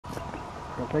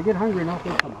If they get hungry enough,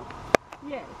 they'll come up.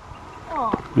 Yes.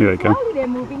 Oh, Here they come. slowly they're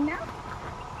moving now.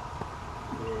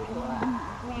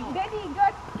 Daddy,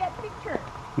 get picture.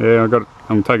 Yeah,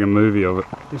 I'm taking a movie of it.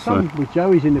 There's So, some with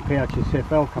joeys in the pouches, Seth,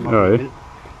 they'll come up. Oh, with yeah. it.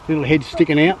 Little heads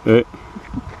sticking out. yeah.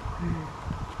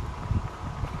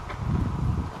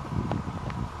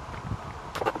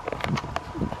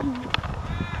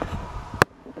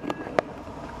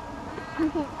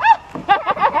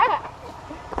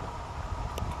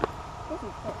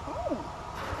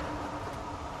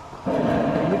 You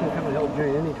can come and help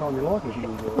June any time you like if you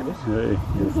enjoy this.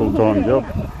 Yeah, you're a full-time job.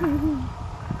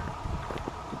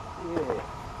 Yeah.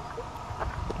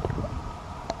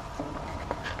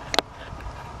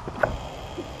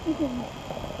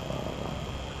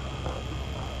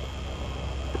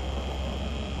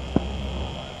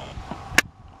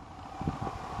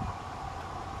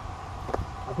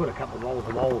 I put a couple of rolls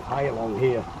of old hay along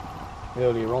here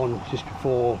earlier on, just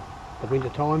before the winter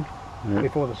time,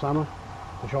 before the summer,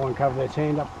 to try and cover their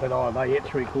sand up, but they ate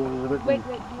 3/4 of it. Wait.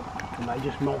 And they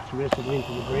just mulched the rest of it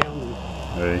into the ground. And,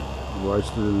 Yeah,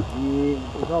 wasted it. yeah,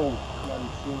 it was old bloody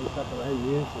silly stuff that I hadn't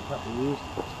used for a couple of years.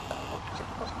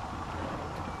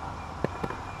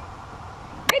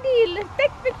 Daddy, let's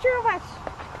take a picture of us.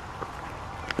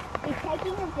 He's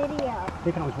taking a video.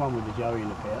 Here comes one with the joey in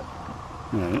the pouch.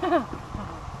 Yeah.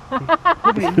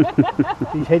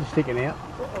 His head's sticking out.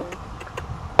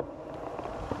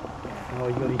 Oh,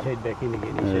 he's got his head back in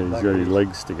again. Yeah, he's got his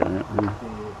legs sticking out. Yeah.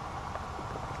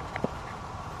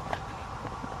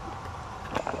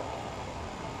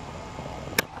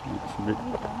 It's a bit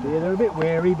Yeah, they're a bit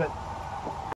wary, but